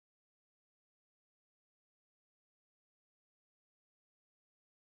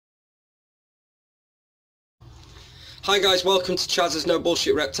Hi guys, welcome to Chaz's No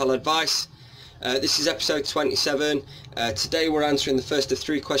Bullshit Reptile Advice. This is episode 27. Today we're answering the first of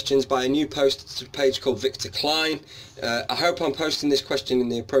 3 questions by a new post to a page called Victor Klein. I hope I'm posting this question in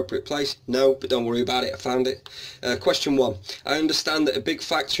the appropriate place. No, but don't worry about it, I found it. Question 1. I understand that a big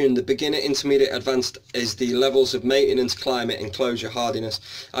factor in the beginner, intermediate, advanced is the levels of maintenance, climate, enclosure,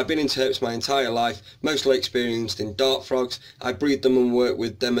 hardiness. I've been into herps my entire life, mostly experienced in dart frogs. I breed them and work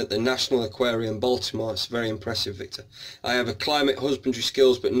with them at the National Aquarium, Baltimore. It's very impressive, Victor. I have a climate husbandry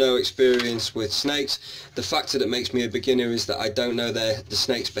skills but no experience with snakes. The factor that makes me a beginner is that I don't know the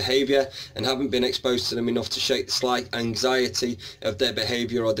snake's behaviour and haven't been exposed to them enough to shake the slight anxiety of their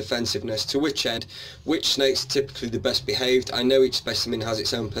behaviour or defensiveness, to which end which snakes are typically the best behaved. I know each specimen has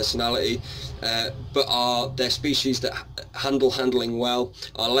its own personality, but are there species that handling well,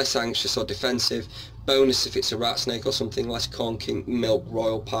 are less anxious or defensive? Bonus if it's a rat snake or something less corn, king, milk,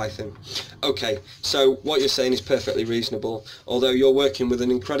 royal python. Okay, so what you're saying is perfectly reasonable, although you're working with an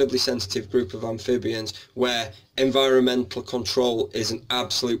incredibly sensitive group of amphibians where environmental control is an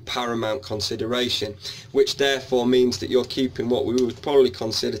absolute paramount consideration, which therefore means that you're keeping what we would probably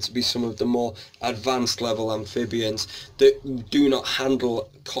consider to be some of the more advanced level amphibians that do not handle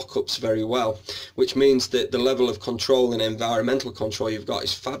cock-ups very well, which means that the level of control and environmental control you've got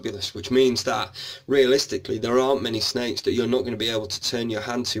is fabulous, which means that realistically there aren't many snakes that you're not going to be able to turn your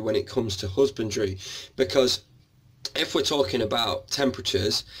hand to when it comes to husbandry, because if we're talking about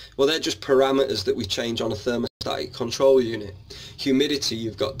temperatures, well, they're just parameters that we change on a thermostatic control unit. Humidity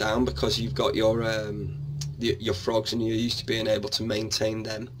you've got down because you've got your frogs and you're used to being able to maintain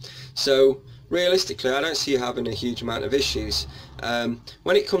them. So realistically, I don't see you having a huge amount of issues.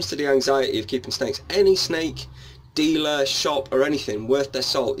 When it comes to the anxiety of keeping snakes, any snake dealer, shop or anything worth their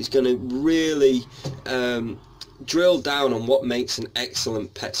salt is going to really drill down on what makes an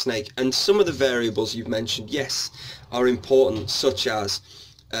excellent pet snake, and some of the variables you've mentioned, yes, are important, such as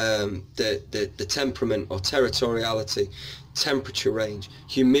the temperament or territoriality, temperature range,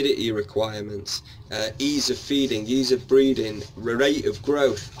 humidity requirements, ease of feeding, ease of breeding, rate of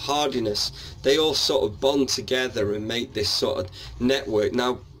growth, hardiness. They all sort of bond together and make this sort of network.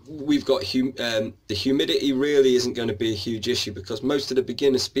 Now we've got the humidity really isn't going to be a huge issue, because most of the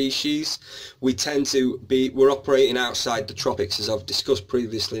beginner species we're operating outside the tropics, as I've discussed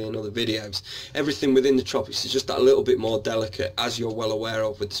previously in other videos. Everything within the tropics is just that little bit more delicate, as you're well aware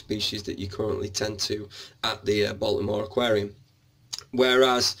of with the species that you currently tend to at the Baltimore Aquarium.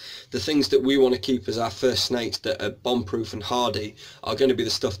 Whereas the things that we want to keep as our first snakes that are bomb-proof and hardy are going to be the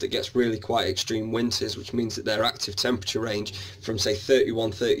stuff that gets really quite extreme winters, which means that their active temperature range from say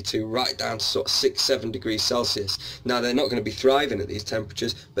 31, 32 right down to sort of 6-7 degrees Celsius. Now they're not going to be thriving at these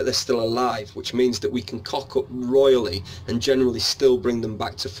temperatures, but they're still alive, which means that we can cock up royally and generally still bring them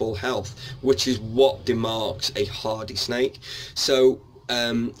back to full health, which is what demarks a hardy snake. So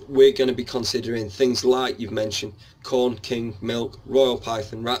we're going to be considering things like you've mentioned: corn, king, milk, royal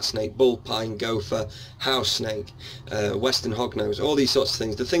python, rat snake, bull pine, gopher, house snake, western hognose, all these sorts of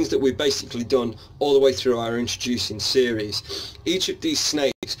things. The things that we've basically done all the way through our introducing series. Each of these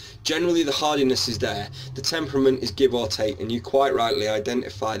snakes, generally the hardiness is there, the temperament is give or take, and you quite rightly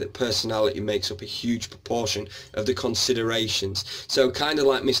identify that personality makes up a huge proportion of the considerations. So kind of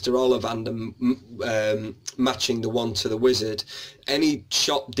like Mr. Ollivander matching the one to the wizard, any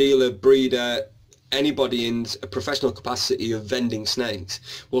shop, dealer, breeder, anybody in a professional capacity of vending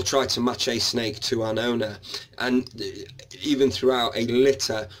snakes will try to match a snake to an owner, and even throughout a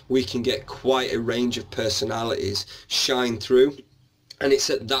litter we can get quite a range of personalities shine through. And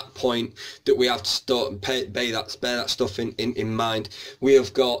it's at that point that we have to start and bear that stuff in mind. We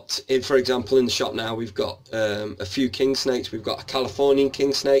have got, for example, in the shop now, we've got a few king snakes. We've got a Californian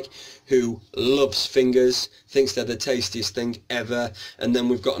king snake who loves fingers, thinks they're the tastiest thing ever. And then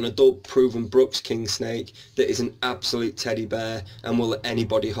we've got an adult proven Brooks king snake that is an absolute teddy bear and will let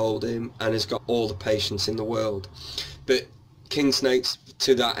anybody hold him and has got all the patience in the world. But king snakes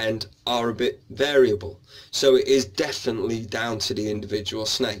to that end are a bit variable, so it is definitely down to the individual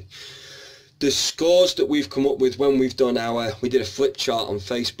snake. The scores that we've come up with when we've done we did a flip chart on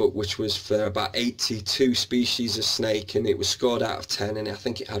Facebook which was for about 82 species of snake, and it was scored out of 10, and I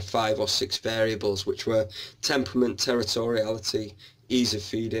think it had 5 or 6 variables, which were temperament, territoriality, ease of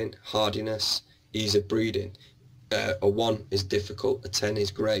feeding, hardiness, ease of breeding. A 1 is difficult, a 10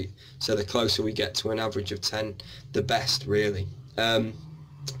 is great. So the closer we get to an average of 10, the best, really. I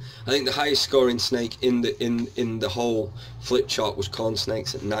think the highest scoring snake in the whole flip chart was corn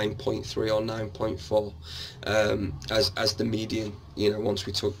snakes at 9.3 or 9.4 as the median, you know, once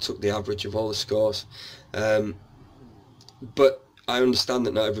we took the average of all the scores. But I understand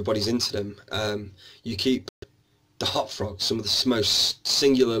that not everybody's into them. You keep dart frogs, some of the most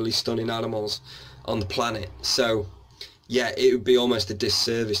singularly stunning animals on the planet. So yeah, it would be almost a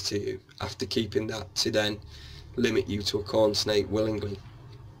disservice to you after keeping that to then limit you to a corn snake willingly.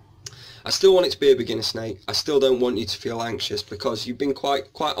 I still want it to be a beginner snake. I still don't want you to feel anxious, because you've been quite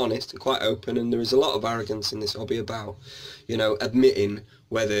honest and quite open, and there is a lot of arrogance in this hobby about, you know, admitting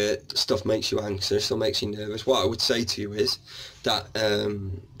whether stuff makes you anxious or makes you nervous. What I would say to you is that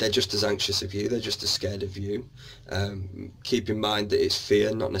they're just as anxious of you, they're just as scared of you. Keep in mind that it's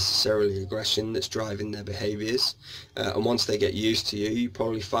fear, not necessarily aggression, that's driving their behaviours, and once they get used to you, you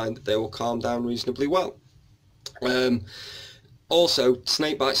probably find that they will calm down reasonably well. Also,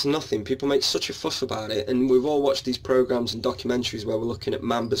 snake bites are nothing. People make such a fuss about it, and we've all watched these programs and documentaries where we're looking at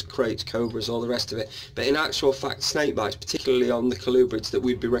mambas, kraits, cobras, all the rest of it. But in actual fact, snake bites, particularly on the colubrids that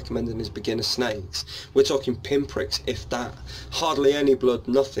we'd be recommending as beginner snakes, we're talking pinpricks, if that. Hardly any blood,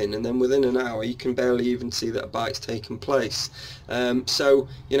 nothing, and then within an hour you can barely even see that a bite's taken place. So,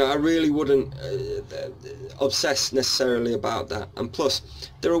 you know, I really wouldn't obsess necessarily about that. And plus,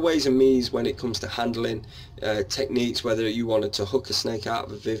 there are ways and means when it comes to handling techniques, whether you wanted to hook a snake out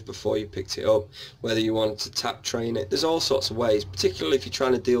of a viv before you picked it up, whether you wanted to tap train it. There's all sorts of ways, particularly if you're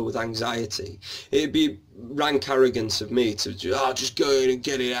trying to deal with anxiety. It'd be rank arrogance of me to just go in and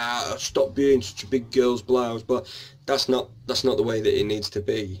get it out, stop being such a big girl's blouse. But that's not the way that it needs to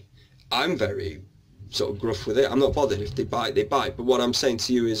be. I'm very sort of gruff with it. I'm not bothered. If they bite, they bite. But what I'm saying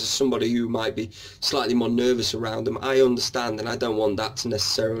to you is, as somebody who might be slightly more nervous around them, I understand, and I don't want that to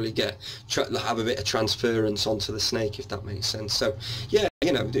necessarily have a bit of transference onto the snake, if that makes sense. So yeah,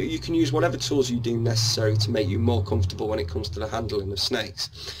 you know, you can use whatever tools you deem necessary to make you more comfortable when it comes to the handling of snakes.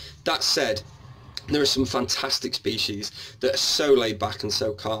 That said, there are some fantastic species that are so laid back and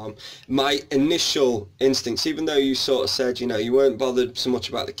so calm. My initial instincts, even though you sort of said, you know, you weren't bothered so much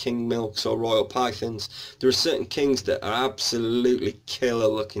about the king milks or royal pythons, there are certain kings that are absolutely killer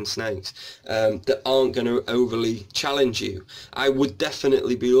looking snakes that aren't going to overly challenge you. I would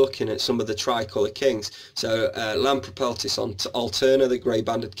definitely be looking at some of the tricolour kings. So Lampropeltis alterna, the grey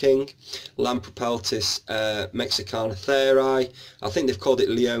banded king, Lampropeltis mexicana theri. I think they've called it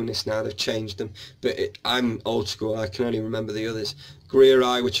Leonis now, they've changed them. But I'm old school, I can only remember the others.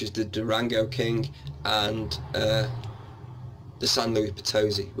 Greeri, which is the Durango king, and the San Luis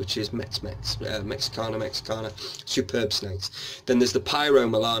Potosi, which is Mexicana, superb snakes. Then there's the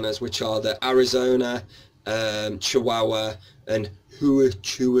Pyromelanas, which are the Arizona, Chihuahua, and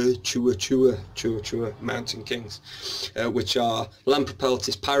Chua mountain kings, which are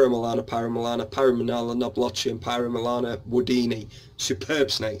Lampropeltis, Pyromelana, Pyromelana noblochi, and Pyromelana woodini.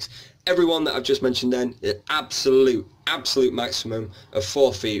 Superb snakes. Everyone that I've just mentioned then, absolute maximum of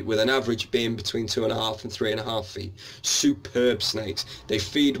 4 feet, with an average being between 2.5 and 3.5 feet. Superb snakes. They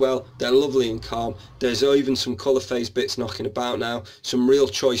feed well, they're lovely and calm. There's even some colour phase bits knocking about now, some real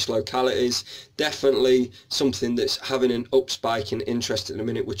choice localities. Definitely something that's having an up spike in interest at the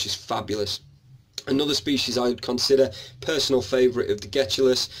minute, which is fabulous. Another species I would consider personal favourite of the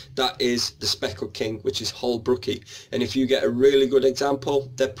Getulus, that is the Speckled King, which is Holbrookie. And if you get a really good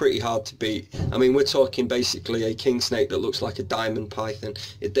example, they're pretty hard to beat. I mean, we're talking basically a king snake that looks like a diamond python.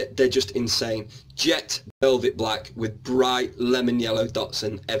 They're just insane. Jet velvet black with bright lemon yellow dots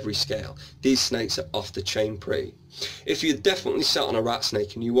in every scale. These snakes are off the chain pretty. If you definitely sat on a rat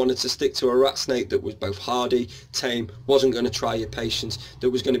snake and you wanted to stick to a rat snake that was both hardy, tame, wasn't going to try your patience, that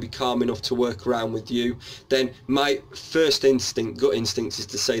was going to be calm enough to work around with you, then my first instinct, gut instinct, is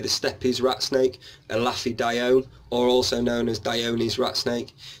to say the Stepes rat snake, Elafi Dione, or also known as Dione's rat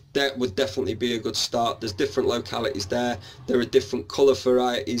snake. That would definitely be a good start. There's different localities there. There are different colour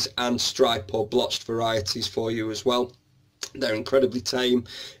varieties and stripe or blotched varieties for you as well. They're incredibly tame,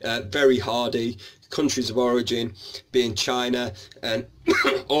 very hardy. Countries of origin being China and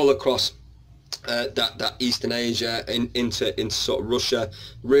all across that Eastern Asia into sort of Russia.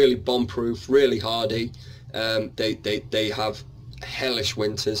 Really bomb-proof, really hardy. They have hellish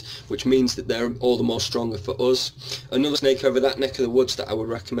winters, which means that they're all the more stronger for us. Another snake over that neck of the woods that I would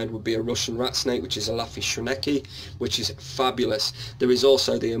recommend would be a Russian rat snake, which is Elafi Shrineki, which is fabulous. There is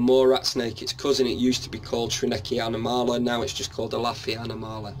also the Amur rat snake, its cousin. It used to be called Shrineki animala, now it's just called Elafi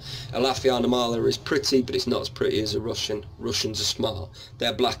animala. Elafi animala is pretty, but it's not as pretty as a Russian. Russians are small.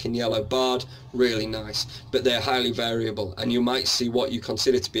 They're black and yellow barred, really nice, but they're highly variable, and you might see what you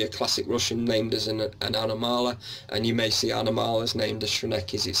consider to be a classic Russian named as an animala, and you may see animalas ones named as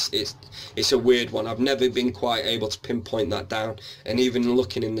Shrenekis. It's a weird one. I've never been quite able to pinpoint that down, and even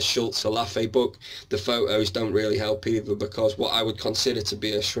looking in the Schultz Alafe book, the photos don't really help either, because what I would consider to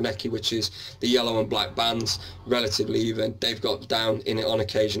be a Shreneki, which is the yellow and black bands, relatively even, they've got down in it on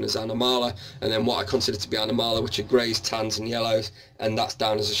occasion as Animala, and then what I consider to be Animala, which are greys, tans and yellows, and that's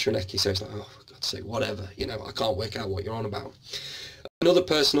down as a Shreneki. So it's like, oh, for God's sake, whatever, you know, I can't work out what you're on about. Another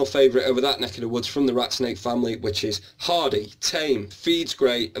personal favourite over that neck of the woods from the rat snake family, which is hardy, tame, feeds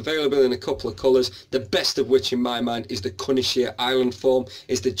great, available in a couple of colours, the best of which in my mind is the Kunishir island form,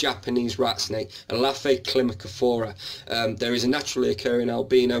 is the Japanese rat snake, Alafe climacophora. There is a naturally occurring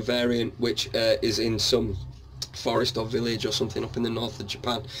albino variant which is in some forest or village or something up in the north of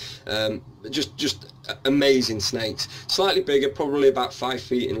Japan. Just amazing snakes, slightly bigger, probably about 5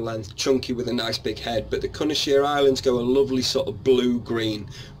 feet in length, chunky with a nice big head, but the Kunishir Islands go a lovely sort of blue-green,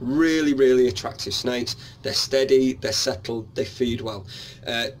 really attractive snakes. They're steady, they're settled, they feed well.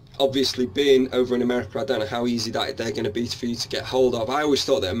 Obviously, being over in America, I don't know how easy that they're going to be for you to get hold of. I always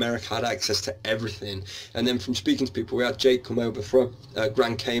thought that America had access to everything, and then from speaking to people, we had Jake come over from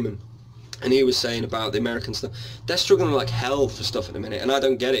Grand Cayman, and he was saying about the American stuff. They're struggling like hell for stuff at the minute, and I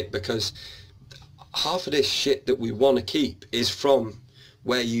don't get it, because half of this shit that we want to keep is from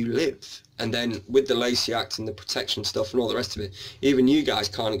where you live. And then with the Lacey Act and the protection stuff and all the rest of it, even you guys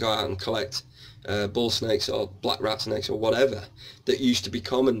can't go out and collect bull snakes or black rat snakes or whatever that used to be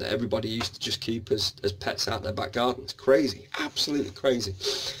common, that everybody used to just keep as pets out their back garden. It's crazy, absolutely crazy.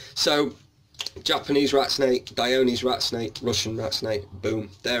 So Japanese rat snake, Dionese rat snake, Russian rat snake, boom,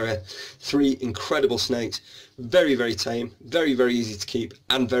 there are 3 incredible snakes. Very tame, very easy to keep,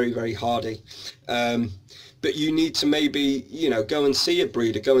 and very hardy. But you need to maybe, you know, go and see a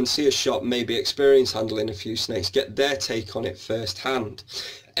breeder, go and see a shop, maybe experience handling a few snakes, get their take on it firsthand.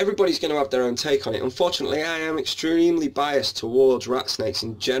 Everybody's going to have their own take on it. Unfortunately, I am extremely biased towards rat snakes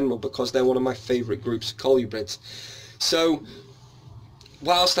in general, because they're one of my favourite groups of colubrids. So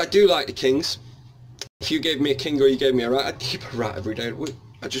whilst I do like the kings, if you gave me a king or you gave me a rat, I'd keep a rat every day.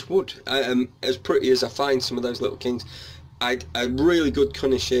 I just would. As pretty as I find some of those little kings, a really good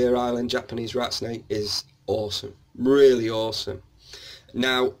Kunishir Island Japanese rat snake is awesome, really awesome.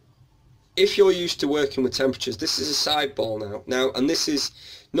 Now, if you're used to working with temperatures, this is a sideball now, and this is,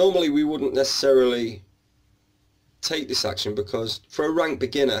 normally we wouldn't necessarily take this action, because for a rank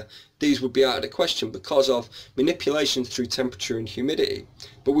beginner these would be out of the question because of manipulation through temperature and humidity.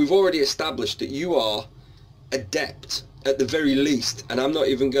 But we've already established that you are adept at the very least, and I'm not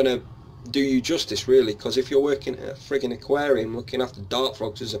even going to do you justice really, because if you're working at a friggin' aquarium looking after dart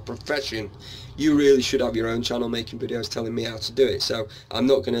frogs as a profession, you really should have your own channel making videos telling me how to do it. So I'm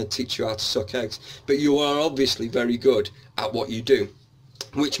not going to teach you how to suck eggs, but you are obviously very good at what you do,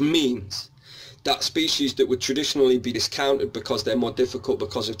 which means that species that would traditionally be discounted because they're more difficult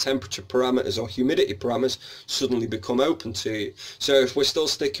because of temperature parameters or humidity parameters suddenly become open to you. So if we're still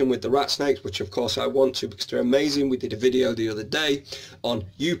sticking with the rat snakes, which of course I want to because they're amazing, we did a video the other day on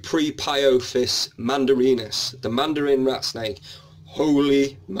Euprepiophis mandarinus, the mandarin rat snake.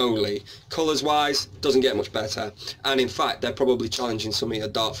 Holy moly, colours wise doesn't get much better, and in fact they're probably challenging some of your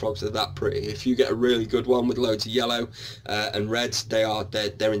dart frogs that are that pretty. If you get a really good one with loads of yellow and reds,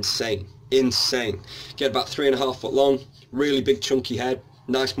 they're insane. Get about 3.5 foot long, really big chunky head,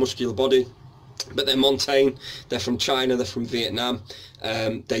 nice muscular body, but they're montane, they're from China, they're from Vietnam.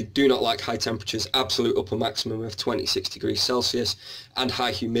 They do not like high temperatures, absolute upper maximum of 26 degrees Celsius, and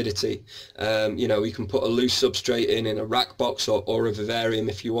high humidity. You know, you can put a loose substrate in a rack box or a vivarium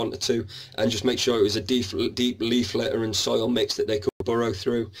if you wanted to, and just make sure it was a deep leaf litter and soil mix that they could burrow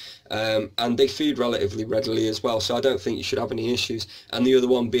through, and they feed relatively readily as well, so I don't think you should have any issues. And the other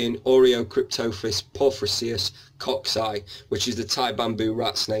one being Oreocryptophis porphyriceus coxi, which is the Thai bamboo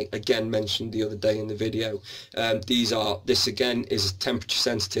rat snake, again mentioned the other day in the video. This again is temperature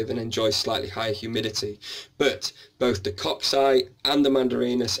sensitive and enjoys slightly higher humidity, but both the coxi and the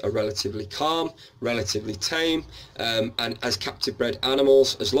mandarinus are relatively calm, relatively tame, and as captive bred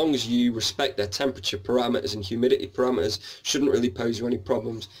animals, as long as you respect their temperature parameters and humidity parameters, shouldn't really pose you any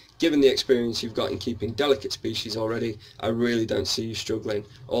problems. Given the experience you've got in keeping delicate species already, I really don't see you struggling.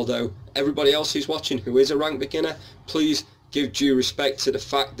 Although everybody else who's watching who is a rank beginner, please give due respect to the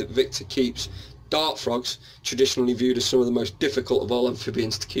fact that Victor keeps dart frogs, traditionally viewed as some of the most difficult of all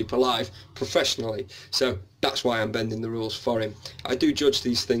amphibians to keep alive, professionally. So that's why I'm bending the rules for him. I do judge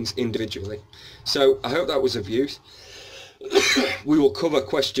these things individually. So I hope that was of use. We will cover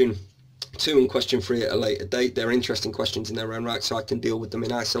question 2 and question 3 at a later date. They're interesting questions in their own right, so I can deal with them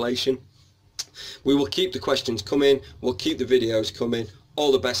in isolation. We will keep the questions coming, we'll keep the videos coming.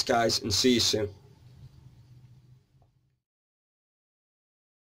 All the best, guys, and see you soon.